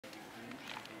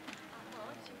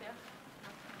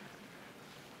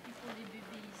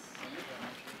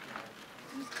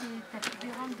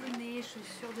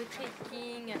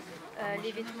trekking,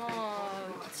 les vêtements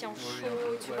qui tiennent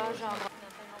chaud, tu vois, genre.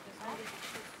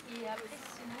 Et après,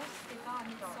 sinon, c'était pas un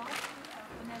médecin.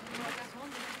 On avait besoin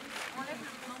de enlève le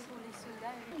plan pour les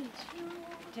soldats.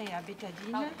 Tiens, il y a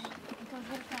bétadine.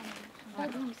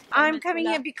 I'm coming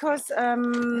here because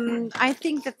I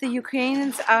think that the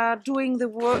Ukrainians are doing the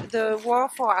war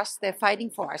for us. They're fighting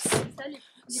for us.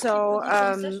 So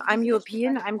I'm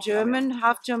European, I'm German,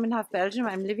 half Belgian.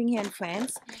 I'm living here in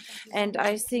France. And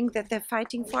I think that they're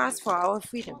fighting for us, for our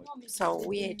freedom. So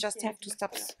we just have to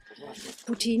stop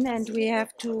Putin and we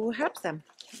have to help them.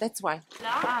 That's why.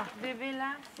 Ah, bébé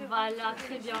là. Voilà,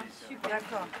 très bien, super.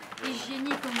 D'accord.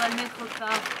 Hygiénique, on va le mettre au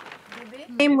part.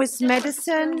 Same with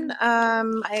medicine.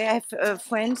 I have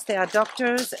friends, they are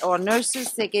doctors or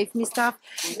nurses, they gave me stuff.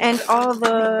 And all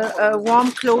the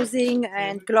warm clothing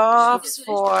and gloves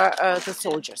for the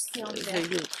soldiers, the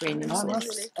Ukrainian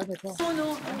soldiers. Non,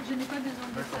 non, je n'ai pas besoin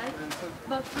de ça.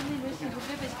 Bah, prenez-le s'il vous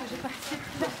plaît parce que j'ai pas assez de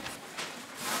place.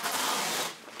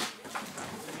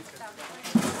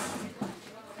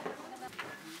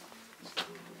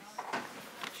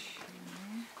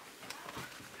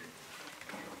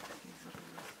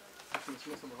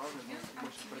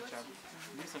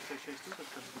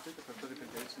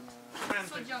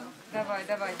 Давай,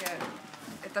 давай,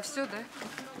 это все, да?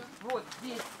 Вот,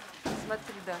 здесь.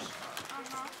 Смотри, Даш.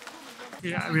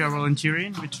 Yeah, we are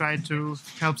volunteering. We try to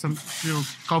help some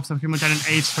humanitarian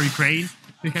aids for Ukraine.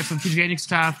 We have some hygienic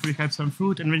stuff, we have some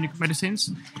food and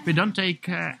medicines. We don't take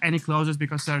any clothes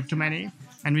because there are too many,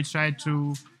 and we try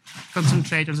to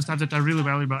concentrate on the stuff that are really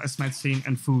valuable as medicine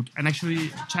and food, and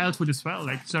actually child food as well.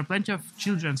 Like there are plenty of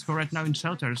children who are right now in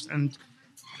shelters and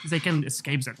they can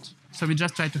escape that. So we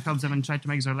just try to help them and try to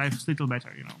make their lives a little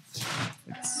better. You know,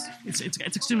 it's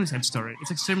extremely sad story.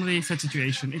 It's extremely sad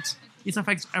situation. It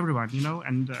affects everyone. You know,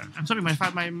 and I'm sorry, my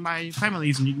family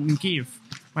is in Kyiv.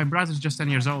 My brother is just 10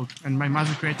 years old, and my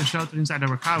mother created a shelter inside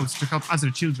our house to help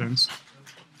other children.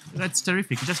 That's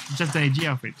terrific. Just the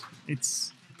idea of it.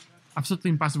 It's absolutely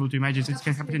impossible to imagine it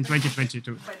can happen in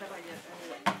 2022.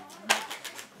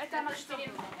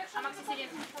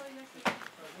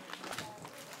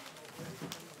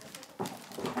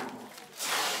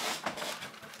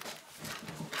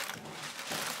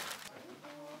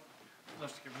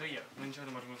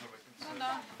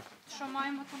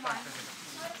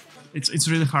 It's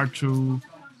really hard to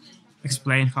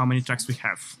explain how many trucks we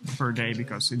have per day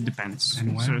because it depends.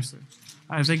 And where? Seriously.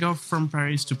 They go from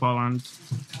Paris to Poland,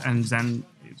 and then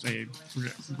they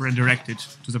redirected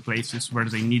to the places where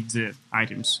they need the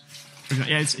items.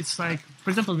 Yeah, it's like, for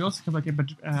example, we also have like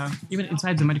even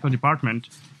inside the medical department,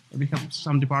 we have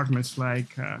some departments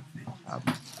like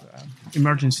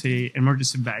emergency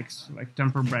bags, like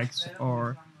temper bags,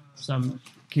 or some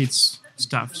kids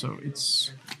stuff. So it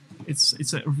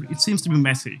seems to be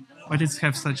messy, but it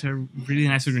has such a really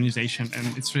nice organization,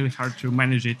 and it's really hard to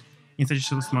manage it in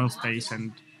such a small space.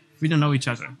 And we don't know each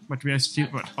other, but we are still,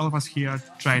 all of us here,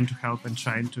 trying to help and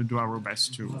trying to do our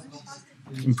best to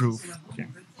improve. Yeah.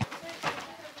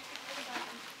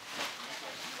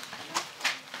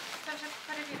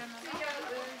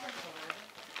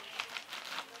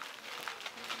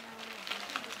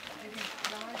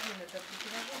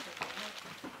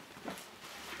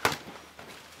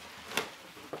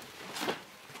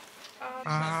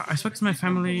 I spoke to my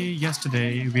family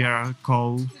yesterday via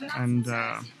call, and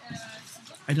I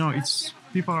don't know. It's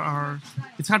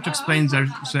hard to explain their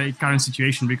current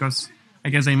situation because I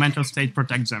guess their mental state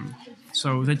protects them.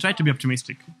 So they try to be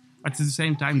optimistic, but at the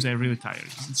same time they're really tired.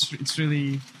 It's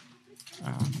really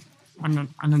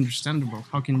ununderstandable.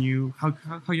 How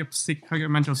your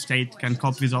mental state can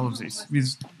cope with all of this,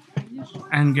 with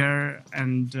anger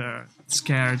and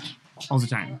scared all the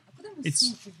time.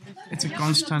 It's a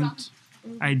constant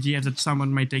idea that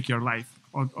someone might take your life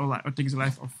or take the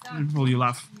life of people you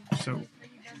love. So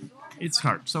it's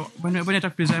hard. So when I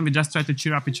talk with them, we just try to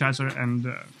cheer up each other, and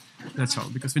that's all.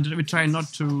 Because we try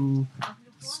not to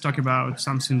talk about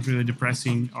something really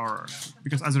depressing, or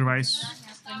because otherwise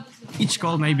each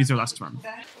call may be the last one.